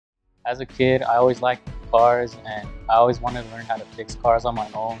As a kid, I always liked cars and I always wanted to learn how to fix cars on my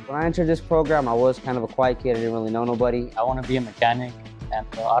own. When I entered this program, I was kind of a quiet kid. I didn't really know nobody. I want to be a mechanic, and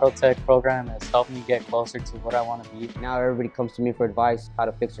the Autotech program has helped me get closer to what I want to be. Now everybody comes to me for advice, how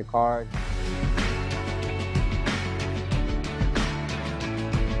to fix their cars.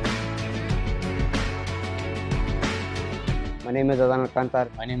 My name is Adán Alcántar,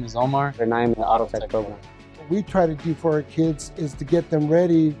 My name is Omar, and I am in the Autotech program. What we try to do for our kids is to get them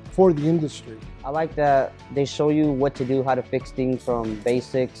ready for the industry. I like that they show you what to do, how to fix things from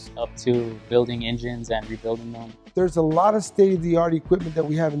basics. up to building engines and rebuilding them. There's a lot of state-of-the-art equipment that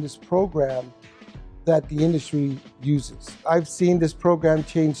we have in this program that the industry uses. I've seen this program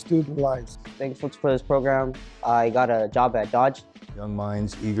change student lives. Thanks for this program. I got a job at Dodge. Young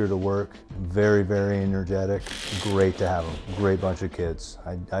minds, eager to work, very, very energetic. Great to have them. Great bunch of kids.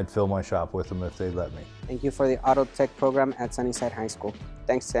 I'd fill my shop with them if they'd let me. Thank you for the Auto Tech program at Sunnyside High School.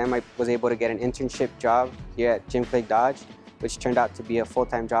 Thanks to them, I was able to get an internship job here at Jim Clegg Dodge, which turned out to be a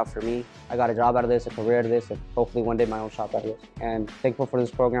full-time job for me. I got a job out of this, a career out of this, and hopefully one day my own shop out of this. And thankful for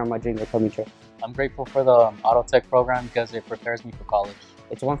this program, my dreams are coming true. I'm grateful for the Autotech program because it prepares me for college.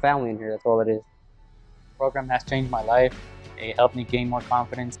 It's one family in here, that's all it is. The program has changed my life. It helped me gain more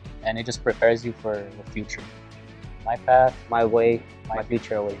confidence, and it just prepares you for the future. My path, My way, my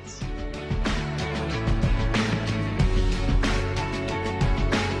future awaits.